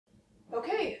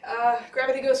Okay,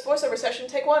 Gravity Ghost voiceover session,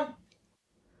 take one.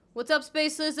 What's up,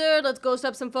 Space Lizard? Let's ghost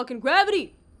up some fucking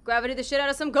gravity! Gravity the shit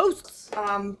out of some ghosts!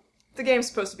 The game's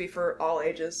supposed to be for all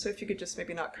ages, so if you could just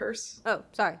maybe not curse. Oh,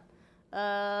 sorry.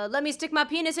 Let me stick my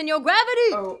penis in your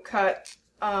gravity! Oh, cut.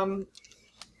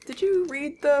 Did you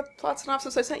read the plot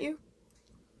synopsis I sent you?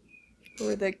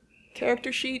 Or the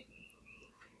character sheet?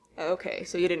 Okay,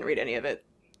 so you didn't read any of it.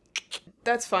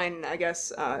 That's fine, I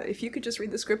guess. If you could just read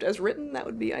the script as written, that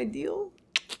would be ideal.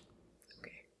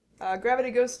 Okay. Gravity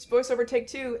Ghosts voiceover take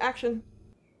 2, action.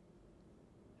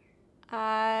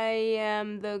 I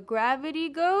am the gravity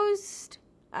ghost.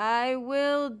 I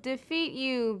will defeat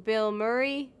you, Bill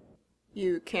Murray.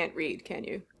 You can't read, can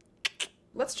you?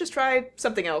 Let's just try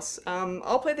something else.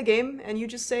 I'll play the game, and you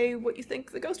just say what you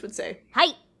think the ghost would say.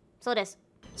 Hi! So this.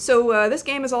 So, this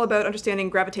game is all about understanding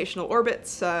gravitational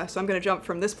orbits, so I'm gonna jump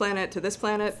from this planet to this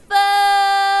planet. Fuck!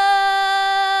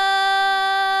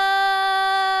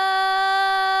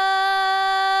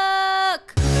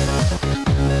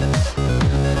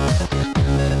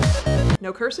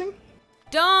 No cursing?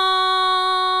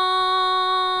 Don't!